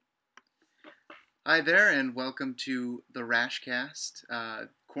Hi there, and welcome to the Raschcast,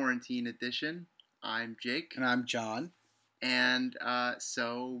 quarantine edition. I'm Jake, And I'm John. and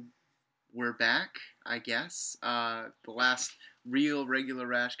so we're back, I guess. The last real regular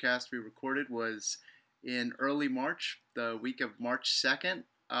Raschcast we recorded was in early March, the week of March 2nd,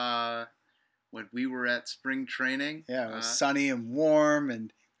 when we were at spring training. Yeah, it was sunny and warm,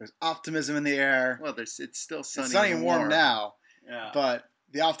 and there's optimism in the air. Well, it's still sunny, It's sunny and warm now, yeah. But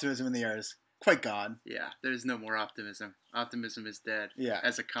the optimism in the air is quite gone. Yeah, there's no more optimism. Optimism is dead. Yeah.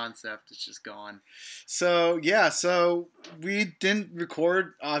 As a concept, it's just gone. So we didn't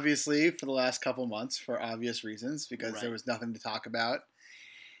record, obviously, for the last couple months for obvious reasons, because there was nothing to talk about.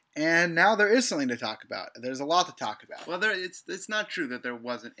 And now there is something to talk about. There's a lot to talk about. Well, it's not true that there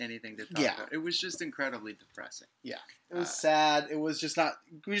wasn't anything to talk about. It was just incredibly depressing. Yeah. It was sad. It was just not...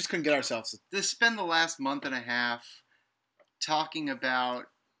 We just couldn't get ourselves... To spend the last month and a half talking about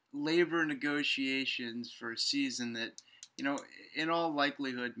labor negotiations for a season that, in all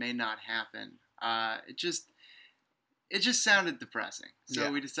likelihood may not happen. It just sounded depressing.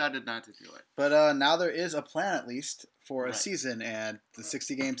 So we decided not to do it. But now there is a plan, at least, for a season, and the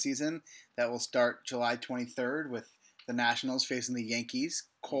 60-game season that will start July 23rd with the Nationals facing the Yankees.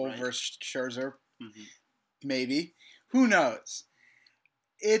 Cole versus Scherzer, maybe. Who knows?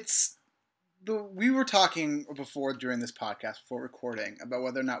 We were talking before during this podcast, before recording, about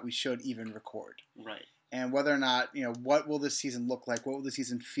whether or not we should even record. Right. And whether or not, what will this season look like? What will the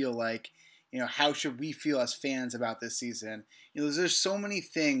season feel like? How should we feel as fans about this season? There's so many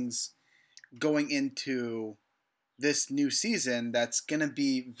things going into this new season that's going to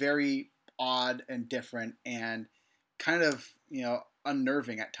be very odd and different and kind of,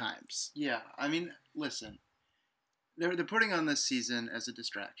 unnerving at times. Yeah, I mean, listen, they're putting on this season as a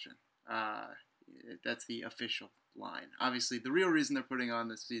distraction. That's the official line. Obviously, the real reason they're putting on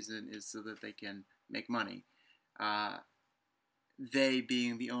this season is so that they can make money. They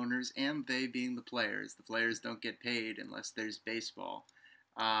being the owners and they being the players. The players don't get paid unless there's baseball.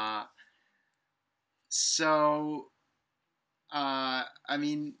 I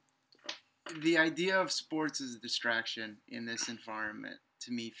mean, the idea of sports as a distraction in this environment,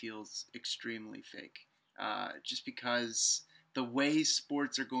 to me, feels extremely fake. Just because the way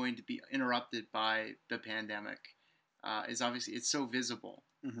sports are going to be interrupted by the pandemic is obviously, it's so visible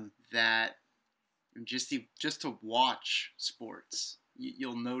that just to watch sports,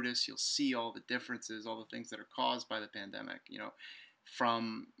 you'll see all the differences, all the things that are caused by the pandemic,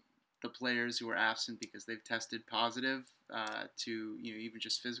 from the players who are absent because they've tested positive to, even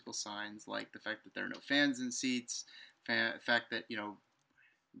just physical signs like the fact that there are no fans in seats, the fact that,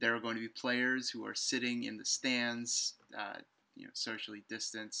 there are going to be players who are sitting in the stands, socially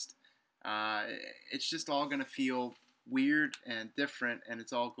distanced. It's just all going to feel weird and different, and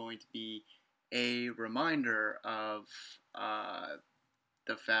it's all going to be a reminder of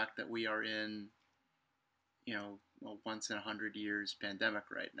the fact that we are in, a once in 100 years pandemic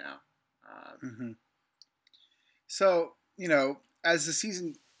right now. So, as the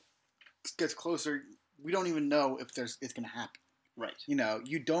season gets closer, we don't even know if it's going to happen. Right. We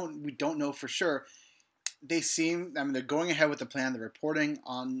don't know for sure. They're going ahead with the plan. They're reporting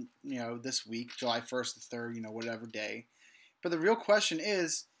on, this week, July 1st, the 3rd, whatever day. But the real question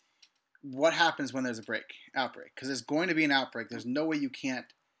is, what happens when there's a outbreak? Because there's going to be an outbreak. There's no way you can't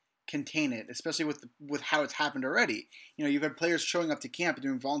contain it, especially with how it's happened already. You've had players showing up to camp and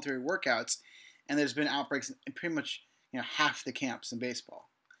doing voluntary workouts, and there's been outbreaks in pretty much, half the camps in baseball.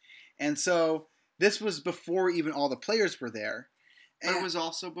 And so this was before even all the players were there. But it was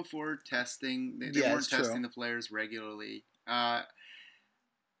also before testing. They weren't testing the players regularly. I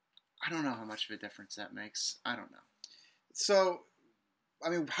don't know how much of a difference that makes. I don't know. So,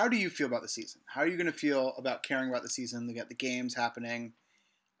 how do you feel about the season? How are you going to feel about caring about the season? They got the games happening.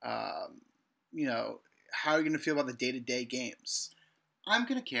 How are you going to feel about the day-to-day games? I'm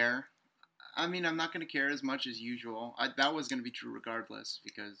going to care. I'm not going to care as much as usual. That was going to be true regardless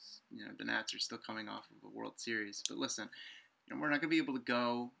because, the Nats are still coming off of a World Series. But listen, we're not going to be able to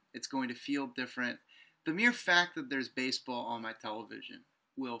go. It's going to feel different. The mere fact that there's baseball on my television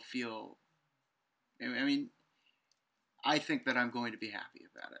will feel... I think that I'm going to be happy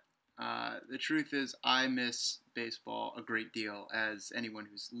about it. The truth is, I miss baseball a great deal, as anyone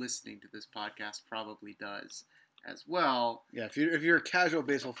who's listening to this podcast probably does as well. Yeah, if you're a casual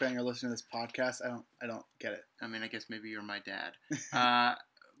baseball fan, you're listening to this podcast, I don't get it. I guess maybe you're my dad.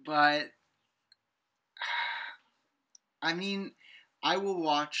 But I will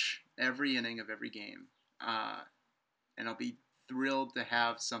watch every inning of every game, and I'll be thrilled to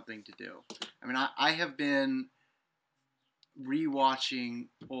have something to do. I have been rewatching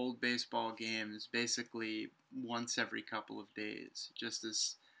old baseball games basically once every couple of days, just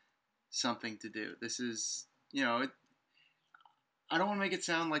as something to do. This is, I don't want to make it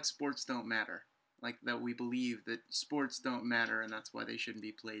sound like sports don't matter, like that we believe that sports don't matter and that's why they shouldn't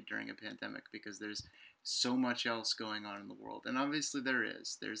be played during a pandemic, because there's so much else going on in the world. And obviously there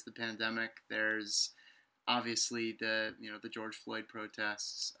is. There's the pandemic. There's obviously the George Floyd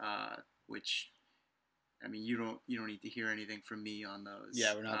protests, which, I mean, you don't need to hear anything from me on those.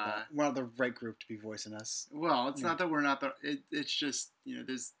 Yeah, we're not the right group to be voicing us. Well, it's not that we're not the. It's just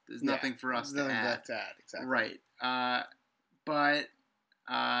there's nothing for us to add. Exactly. Right. But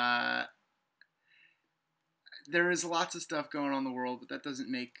there is lots of stuff going on in the world, but that doesn't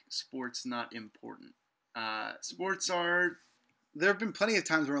make sports not important. Sports are. There have been plenty of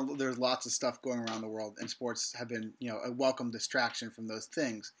times where there's lots of stuff going around the world, and sports have been, a welcome distraction from those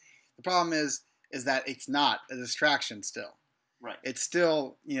things. The problem is that it's not a distraction still. Right. It's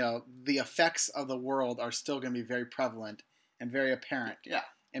still, the effects of the world are still going to be very prevalent and very apparent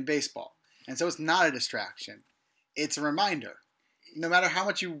in baseball. And so it's not a distraction. It's a reminder. No matter how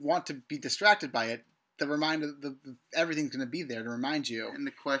much you want to be distracted by it, the reminder, everything's going to be there to remind you. And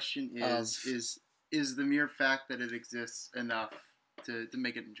the question is the mere fact that it exists enough to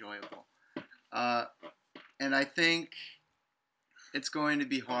make it enjoyable? And I think it's going to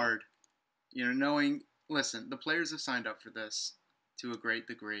be hard, listen, the players have signed up for this to a great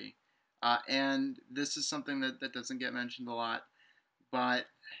degree. And this is something that doesn't get mentioned a lot. But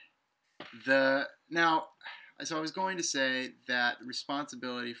so I was going to say that the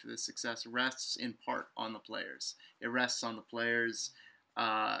responsibility for this success rests in part on the players. It rests on the players,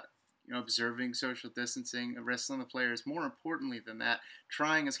 observing social distancing. It rests on the players. More importantly than that,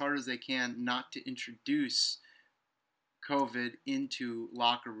 trying as hard as they can not to introduce COVID into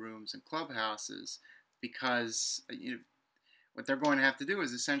locker rooms and clubhouses, because what they're going to have to do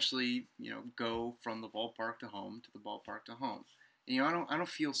is essentially go from the ballpark to home to the ballpark to home. And, I don't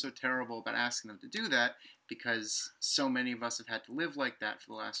feel so terrible about asking them to do that, because so many of us have had to live like that for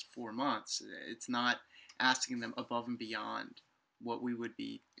the last 4 months. It's not asking them above and beyond what we would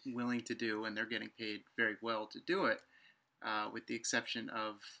be willing to do, and they're getting paid very well to do it, with the exception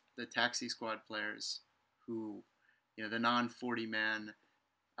of the taxi squad players who, the non-40-man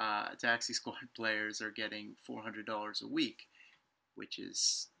taxi squad players are getting $400 a week, which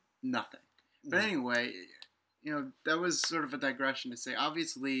is nothing. But anyway, that was sort of a digression to say,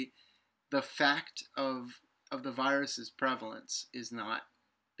 obviously, the fact of the virus's prevalence is not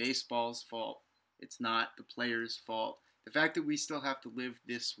baseball's fault. It's not the players' fault. The fact that we still have to live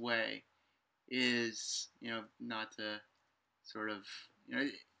this way is, not to sort of,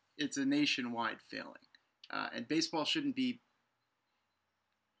 it's a nationwide failing. And baseball shouldn't be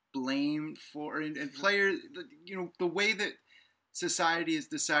blamed for, and players, the way that society has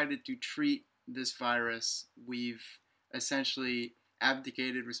decided to treat this virus, we've essentially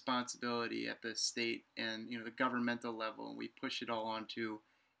abdicated responsibility at the state and the governmental level, and we push it all onto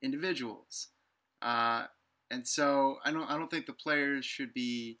individuals. And so I don't think the players should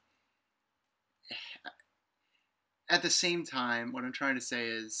be. At the same time, what I'm trying to say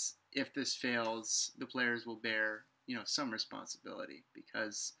is, if this fails, the players will bear some responsibility,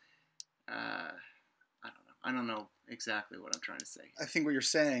 because I don't know exactly what I'm trying to say. I think what you're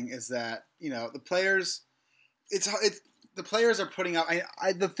saying is that the players, the players are putting out.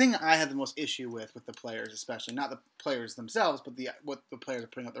 The thing I have the most issue with the players, especially not the players themselves, but what the players are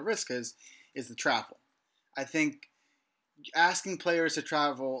putting out the risk is the travel. I think asking players to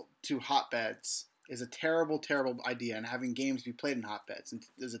travel to hotbeds is a terrible, terrible idea, and having games be played in hotbeds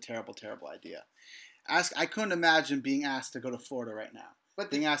is a terrible, terrible idea. I couldn't imagine being asked to go to Florida right now. But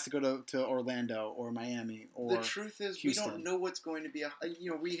being asked to go to Orlando or Miami or the truth is, Houston. We don't know what's going to be.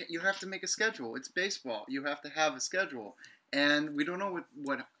 You have to make a schedule. It's baseball. You have to have a schedule, and we don't know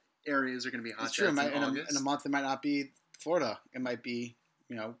what areas are going to be hot. It's true. In a month, it might not be Florida. It might be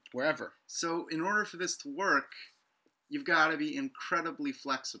wherever. So in order for this to work, you've got to be incredibly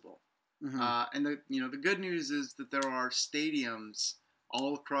flexible. Mm-hmm. And the good news is that there are stadiums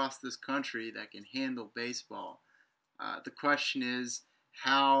all across this country that can handle baseball. The question is,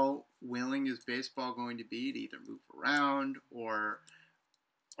 how willing is baseball going to be to either move around or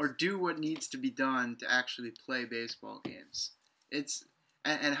do what needs to be done to actually play baseball games?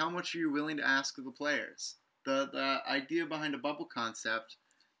 And how much are you willing to ask of the players? The idea behind a bubble concept,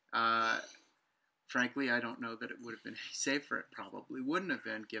 frankly, I don't know that it would have been any safer. It probably wouldn't have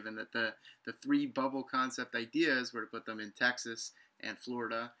been, given that the three bubble concept ideas were to put them in Texas and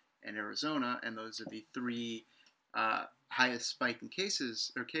Florida and Arizona, and those are the three highest spike in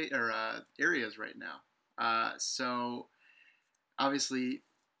cases or areas right now. So obviously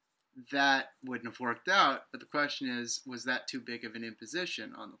that wouldn't have worked out. But the question is, was that too big of an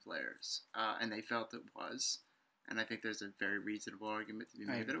imposition on the players? And they felt it was. And I think there's a very reasonable argument to be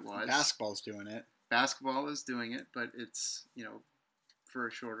made that it was. Basketball's doing it. Basketball is doing it, but it's, for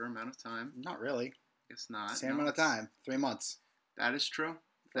a shorter amount of time. Not really. It's not. Same amount of time. 3 months. That is true.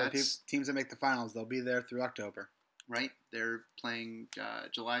 For the teams that make the finals, they'll be there through October. Right. They're playing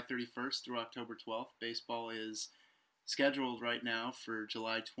July 31st through October 12th. Baseball is scheduled right now for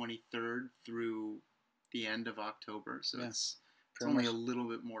July 23rd through the end of October. So it's only a little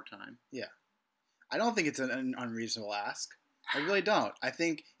bit more time. Yeah. I don't think it's an unreasonable ask. I really don't. I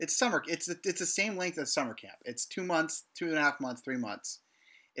think it's summer. It's the same length as summer camp. It's 2 months, 2.5 months, 3 months.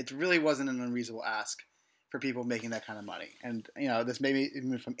 It really wasn't an unreasonable ask for people making that kind of money. And, this may be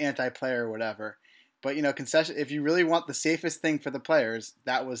even from anti-player or whatever. But, concession, if you really want the safest thing for the players,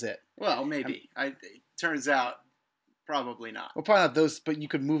 that was it. Well, maybe. It turns out, probably not. Well, probably not those, but you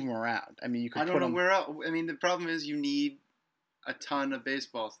could move them around. I mean, you could I don't know where else. I mean, the problem is you need a ton of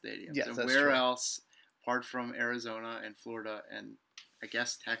baseball stadiums. Yes, and that's where true. else, apart from Arizona and Florida and I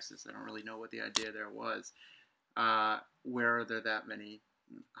guess Texas, I don't really know what the idea there was, where are there that many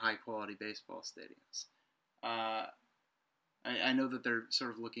high-quality baseball stadiums? I know that they're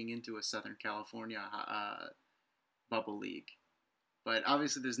sort of looking into a Southern California bubble league, but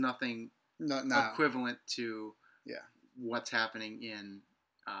obviously there's nothing equivalent to what's happening in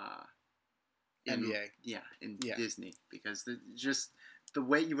NBA. In Disney, because just the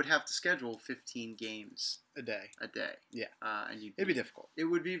way you would have to schedule 15 games a day. Yeah. It'd be difficult. It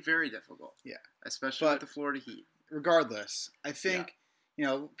would be very difficult. Yeah. Especially with the Florida Heat. Regardless, I think,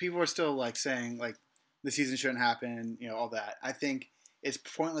 people are still saying the season shouldn't happen, all that. I think it's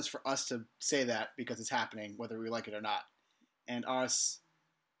pointless for us to say that because it's happening, whether we like it or not. And us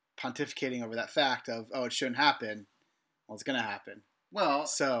pontificating over that fact of, it shouldn't happen. Well, it's going to happen. Well,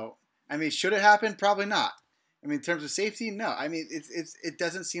 so, should it happen? Probably not. In terms of safety, no. It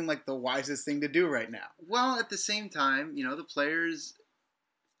doesn't seem like the wisest thing to do right now. Well, at the same time, the players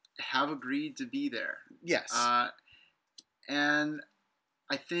have agreed to be there. Yes. And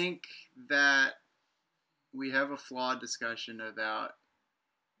I think that we have a flawed discussion about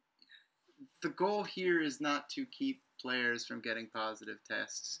the goal here is not to keep players from getting positive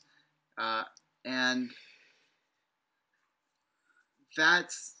tests. And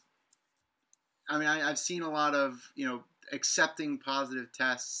that's, I've seen a lot of, accepting positive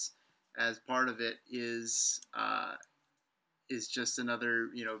tests as part of it is just another,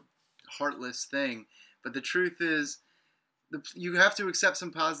 heartless thing. But the truth is, you have to accept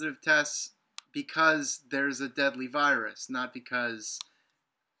some positive tests because there's a deadly virus, not because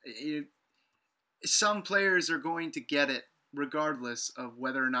some players are going to get it regardless of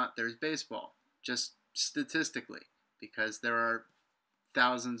whether or not there's baseball, just statistically, because there are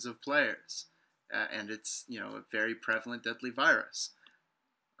thousands of players, and it's, a very prevalent deadly virus.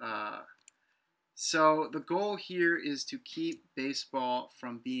 So the goal here is to keep baseball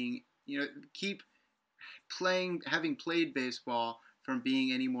from being, keep having played baseball from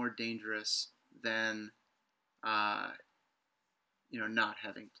being any more dangerous than, not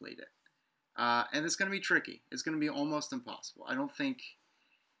having played it. And it's going to be tricky. It's going to be almost impossible. I don't think,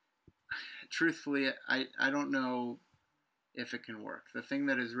 truthfully, I don't know if it can work. The thing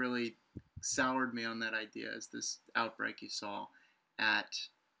that has really soured me on that idea is this outbreak you saw at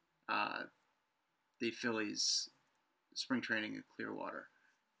the Phillies spring training in Clearwater.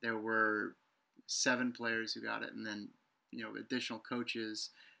 There were 7 players who got it, and then additional coaches.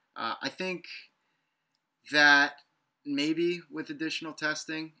 I think that maybe with additional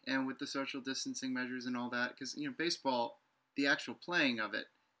testing and with the social distancing measures and all that, because baseball, the actual playing of it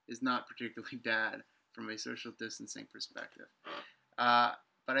is not particularly bad from a social distancing perspective.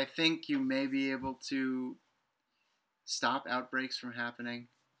 But I think you may be able to stop outbreaks from happening.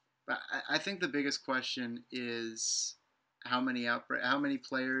 But I think the biggest question is how many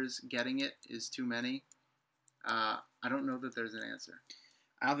players getting it is too many. I don't know that there's an answer.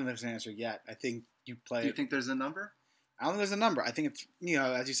 I don't think there's an answer yet. I think you play. Do you think there's a number? I don't think there's a number. I think it's,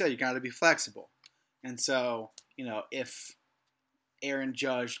 as you said, you got to be flexible. And so, if Aaron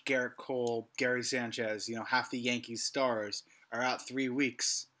Judge, Garrett Cole, Gary Sanchez, half the Yankees stars are out 3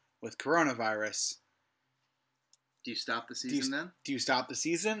 weeks with coronavirus. Do you stop the season then? Do you stop the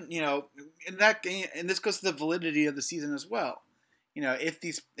season? And this goes to the validity of the season as well.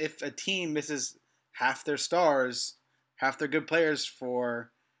 If a team misses half their stars, half their good players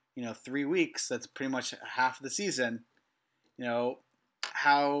for, 3 weeks, that's pretty much half the season.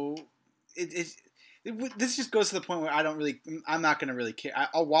 How this just goes to the point where I'm not going to really care.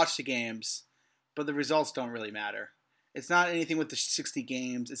 I'll watch the games, but the results don't really matter. It's not anything with the 60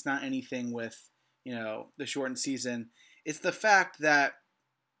 games. It's not anything with, the shortened season. It's the fact that,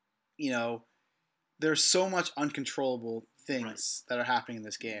 there's so much uncontrollable things that are happening in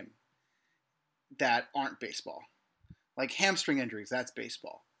this game that aren't baseball. Like hamstring injuries, that's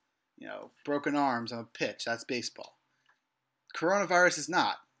baseball. Broken arms on a pitch, that's baseball. Coronavirus is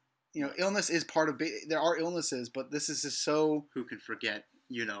not. Illness is part of. There are illnesses, but this is just so. Who could forget?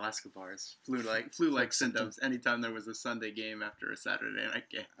 Escobar's flu-like symptoms. Anytime there was a Sunday game after a Saturday night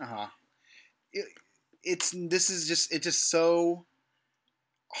game. It's just so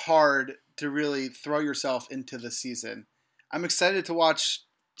hard to really throw yourself into the season. I'm excited to watch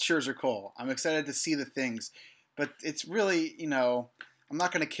Scherzer Cole. I'm excited to see the things, but it's really I'm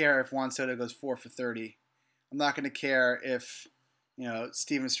not going to care if Juan Soto goes 4 for 30. I'm not going to care if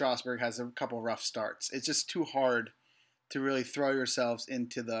Steven Strasburg has a couple rough starts. It's just too hard to really throw yourselves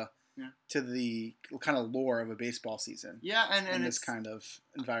into the kind of lore of a baseball season. Yeah, and in this kind of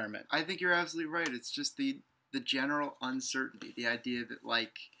environment. I think you're absolutely right. It's just the general uncertainty, the idea that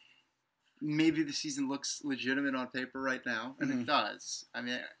maybe the season looks legitimate on paper right now, and it does. I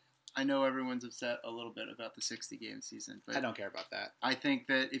mean, I know everyone's upset a little bit about the 60-game season, but I don't care about that. I think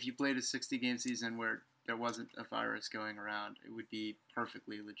that if you played a 60-game season where there wasn't a virus going around, it would be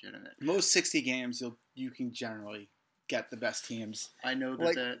perfectly legitimate. Most 60 games, you can generally get the best teams. I know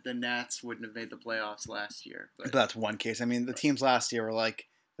that the Nats wouldn't have made the playoffs last year. But that's one case. I mean, the teams last year were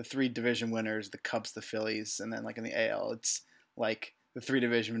the 3 division winners, the Cubs, the Phillies, and then in the AL, it's the 3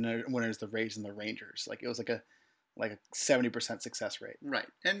 division winners, the Rays and the Rangers. It was a 70% success rate. Right.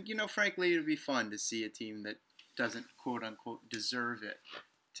 And, frankly, it would be fun to see a team that doesn't, quote-unquote, deserve it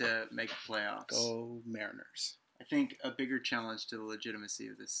to make the playoffs. Go Mariners. I think a bigger challenge to the legitimacy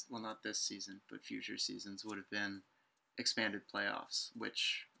of this, well, not this season, but future seasons, would have been expanded playoffs,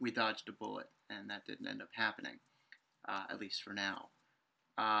 which we dodged a bullet, and that didn't end up happening, at least for now.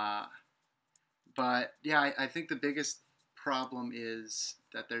 But, yeah, I think the biggest problem is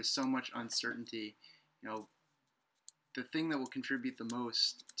that there's so much uncertainty. The thing that will contribute the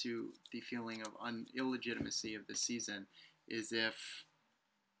most to the feeling of illegitimacy of the season is if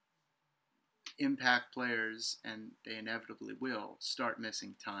impact players, and they inevitably will, start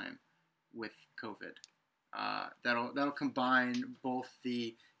missing time with COVID. That'll combine both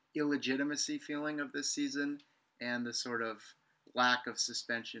the illegitimacy feeling of this season and the sort of lack of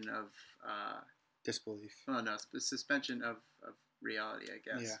suspension of disbelief. Oh no, the suspension of reality, I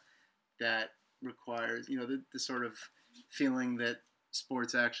guess. Yeah. That requires the sort of feeling that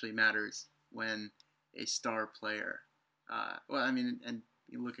sports actually matters when a star player. And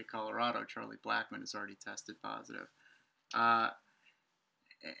you look at Colorado, Charlie Blackmon has already tested positive.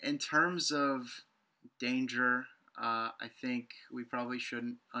 In terms of danger, I think we probably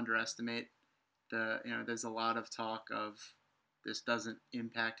shouldn't underestimate there's a lot of talk of this doesn't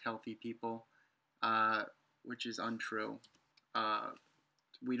impact healthy people, which is untrue.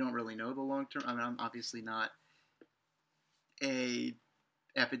 We don't really know the long term. I mean, I'm obviously not a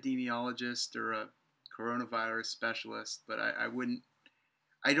epidemiologist or a coronavirus specialist, but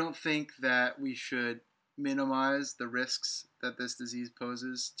I don't think that we should minimize the risks that this disease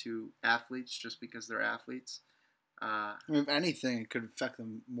poses to athletes just because they're athletes. If anything, it could affect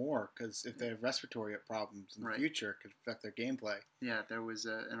them more because if they have respiratory problems in the future, it could affect their gameplay. Yeah, there was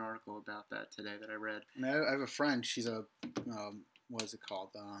an article about that today that I read. I mean, I have a friend. She's a what is it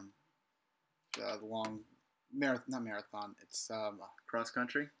called? The long marathon, not marathon. It's cross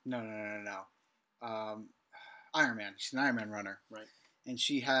country. No. Ironman. She's an Ironman runner. Right. And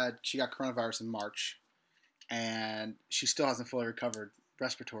she got coronavirus in March, and she still hasn't fully recovered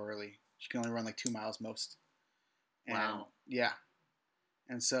respiratorily. She can only run 2 miles most. And, wow. Yeah.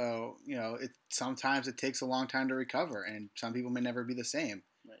 And so, sometimes it takes a long time to recover, and some people may never be the same.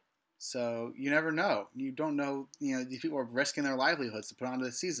 Right. So you never know. You don't know. These people are risking their livelihoods to put on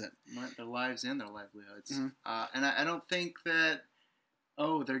the season. Right, their lives and their livelihoods. Mm-hmm. And I don't think that,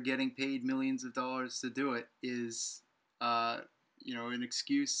 they're getting paid millions of dollars to do it is, an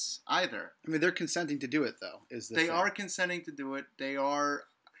excuse either. I mean, they're consenting to do it, though. They are consenting to do it. They are,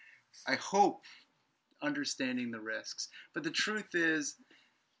 I hope, understanding the risks. But the truth is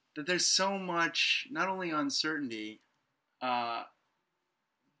that there's so much, not only uncertainty, but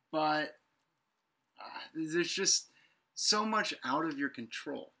there's just so much out of your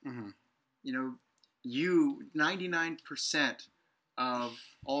control. Mm-hmm. 99% of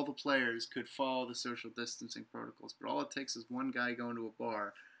all the players could follow the social distancing protocols, but all it takes is one guy going to a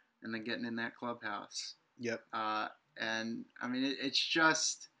bar and then getting in that clubhouse. Yep. And I mean, it's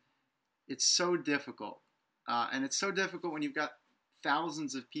so difficult. And it's so difficult when you've got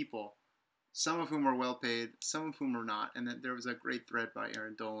thousands of people some of whom are well paid, some of whom are not. And then there was a great thread by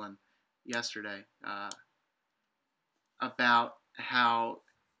Aaron Dolan yesterday about how,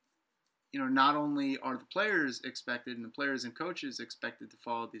 not only are the players expected and the players and coaches expected to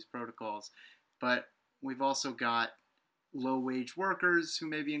follow these protocols, but we've also got low-wage workers who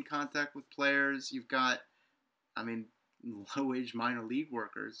may be in contact with players. You've got, low-wage minor league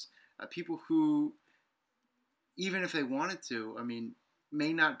workers, people who, even if they wanted to,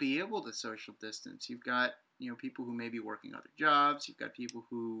 may not be able to social distance. You've got, people who may be working other jobs. You've got people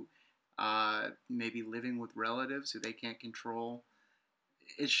who may be living with relatives who they can't control.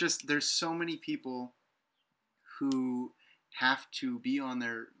 It's just, there's so many people who have to be on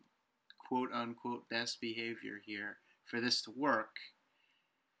their quote-unquote best behavior here for this to work.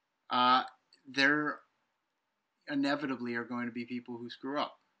 There inevitably are going to be people who screw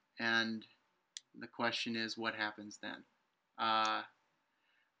up. And the question is, what happens then? I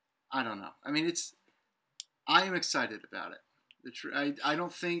don't know. I am excited about it. I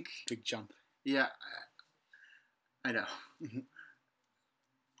don't think... Big jump. Yeah, I know.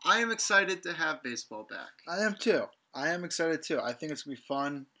 I am excited to have baseball back. I am too. I am excited too. I think it's going to be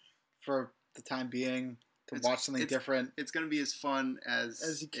fun for the time being to watch something different. It's going to be as fun as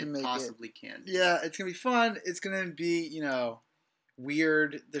it possibly can be. Yeah, it's going to be fun. It's going to be,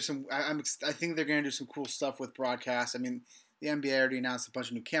 weird. There's some. I think they're going to do some cool stuff with broadcast. The NBA already announced a bunch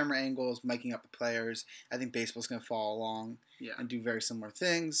of new camera angles, miking up the players. I think baseball's going to follow along and do very similar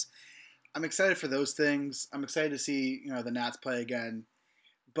things. I'm excited for those things. I'm excited to see, the Nats play again.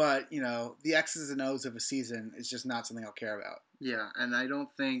 But, the X's and O's of a season is just not something I'll care about. Yeah, and I don't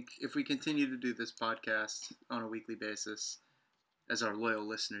think if we continue to do this podcast on a weekly basis, as our loyal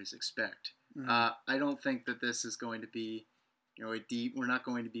listeners expect, I don't think that this is going to be, we're not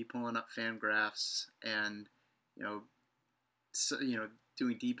going to be pulling up fan graphs and,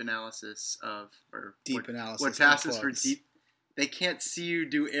 doing deep analysis of, what passes for deep. They can't see you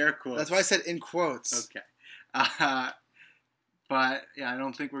do air quotes. That's why I said in quotes. Okay. But, I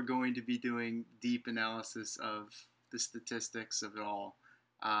don't think we're going to be doing deep analysis of the statistics of it all.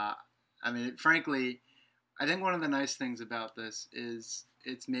 Frankly, I think one of the nice things about this is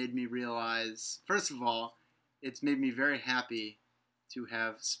it's made me realize, first of all, it's made me very happy to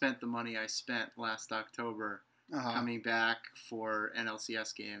have spent the money I spent last October coming back for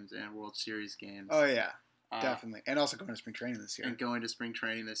NLCS games and World Series games. Oh, yeah. Definitely. And also going to spring training this year. And going to spring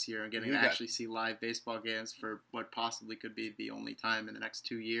training this year and getting to actually see live baseball games for what possibly could be the only time in the next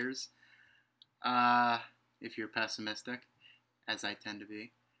 2 years. If you're pessimistic, as I tend to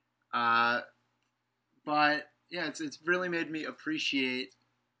be. But, yeah, it's really made me appreciate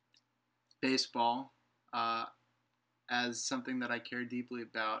baseball as something that I care deeply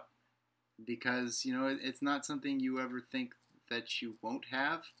about. Because, it's not something you ever think that you won't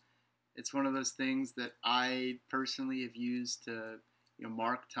have. It's one of those things that I personally have used to,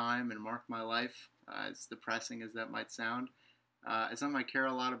 mark time and mark my life, as depressing as that might sound. It's something I care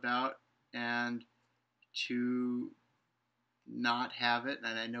a lot about, and to not have it,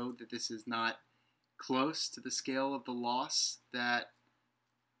 and I know that this is not close to the scale of the loss that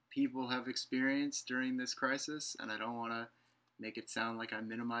people have experienced during this crisis, and I don't want to make it sound like I'm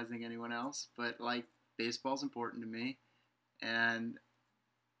minimizing anyone else, but, baseball's important to me, and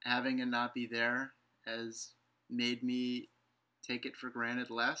having it not be there has made me take it for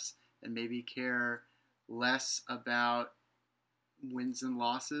granted less and maybe care less about wins and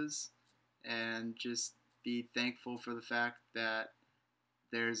losses and just be thankful for the fact that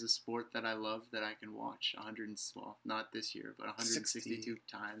there's a sport that I love that I can watch not this year, but 162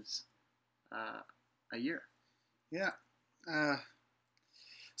 times a year. Yeah.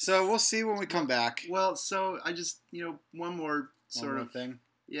 So we'll see when we come back. Well, so I just, one more thing.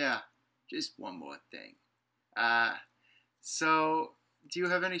 Yeah, just one more thing. So, do you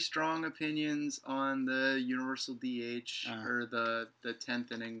have any strong opinions on the universal DH or the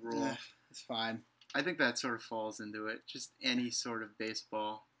 10th inning rule? It's fine. I think that sort of falls into it. Just any sort of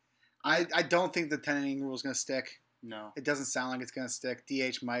baseball. I don't think the 10 inning rule is going to stick. No. It doesn't sound like it's going to stick.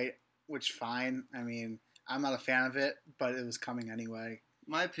 DH might, which fine. I'm not a fan of it, but it was coming anyway.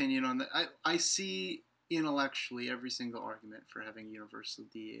 My opinion on that, I see intellectually every single argument for having universal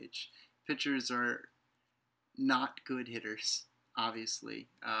DH. Pitchers are not good hitters, obviously.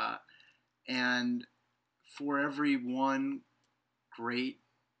 And for every one great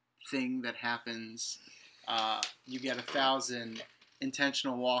thing that happens, you get 1,000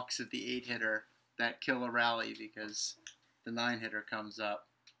 intentional walks at the 8-hitter that kill a rally because the 9-hitter comes up,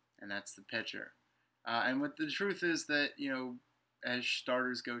 and that's the pitcher. And what the truth is that, as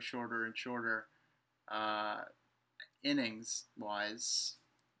starters go shorter and shorter, innings-wise,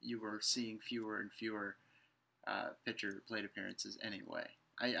 you were seeing fewer and fewer pitcher plate appearances anyway.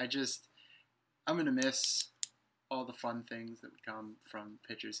 I'm going to miss all the fun things that would come from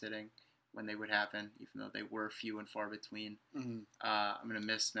pitchers hitting when they would happen, even though they were few and far between. Mm-hmm. I'm going to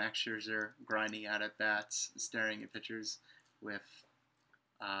miss Max Scherzer grinding out at bats, staring at pitchers with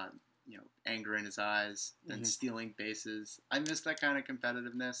anger in his eyes, and stealing bases. I miss that kind of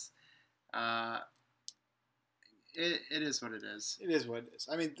competitiveness. It is what it is. It is what it is.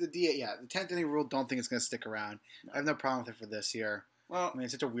 I mean, the 10th inning rule, don't think it's going to stick around. No. I have no problem with it for this year. Well, I mean,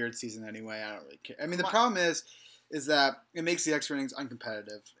 it's such a weird season anyway. I don't really care. I mean, the problem is that it makes the extra innings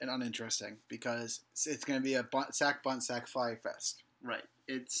uncompetitive and uninteresting because it's going to be a bunt, sack, fly fest. Right.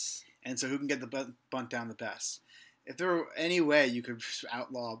 And so who can get the bunt down the best? If there were any way you could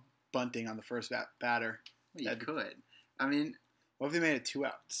outlaw bunting on the first batter, well, you could. I mean, what if they made it 2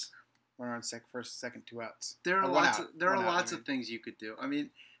 outs? Runner on first, second, 2 outs. There are lots of things you could do. I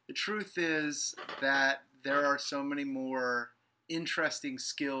mean, the truth is that there are so many more interesting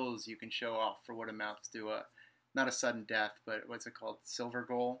skills you can show off for what amounts to not a sudden death, but what's it called? Silver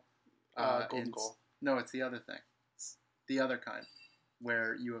goal? Golden goal. No, it's the other thing. It's the other kind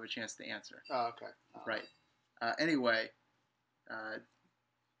where you have a chance to answer. Oh, okay. Right. Anyway,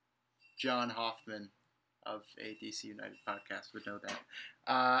 John Hoffman of a DC United podcast would know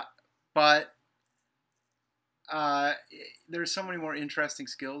that. But there's so many more interesting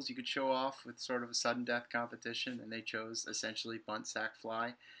skills you could show off with sort of a sudden death competition, and they chose essentially bunt, sack,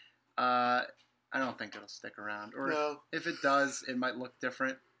 fly. I don't think it'll stick around. Or no. if it does, it might look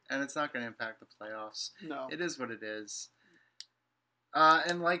different, and it's not going to impact the playoffs. No. It is what it is.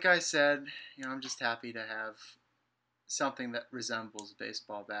 And like I said, I'm just happy to have something that resembles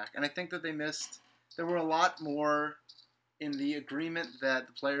baseball back. And I think that there were a lot more in the agreement that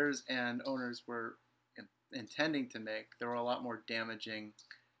the players and owners were intending to make. There were a lot more damaging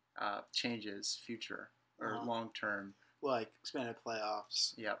changes, future or long term. Like expanded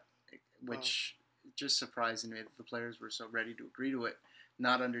playoffs. Yep. Which just surprising me that the players were so ready to agree to it,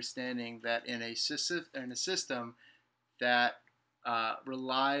 not understanding that in a system that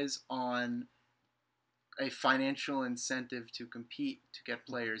relies on a financial incentive to compete to get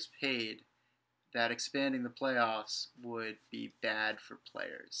players paid, that expanding the playoffs would be bad for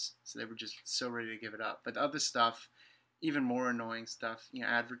players. So they were just so ready to give it up. But the other stuff, even more annoying stuff,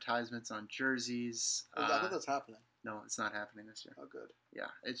 advertisements on jerseys. I thought that's happening. No, it's not happening this year. Oh, good.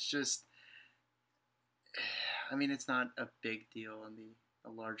 Yeah, it's just, I mean, it's not a big deal in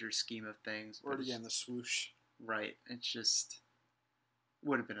the larger scheme of things. Or again, the swoosh. Right. It's just,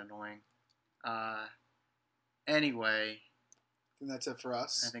 would have been annoying. Anyway. And that's it for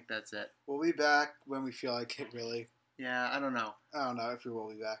us. I think that's it. We'll be back when we feel like it, really. Yeah, I don't know. I don't know if we will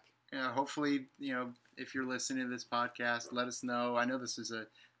be back. Yeah, hopefully, if you're listening to this podcast, let us know. I know this is a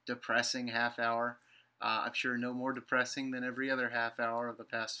depressing half hour. I'm sure no more depressing than every other half hour of the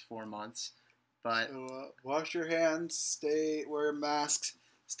past 4 months. But so, wash your hands, wear masks,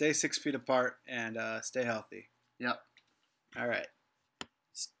 stay 6 feet apart, and stay healthy. Yep. All right.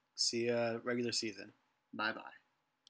 See you regular season. Bye-bye.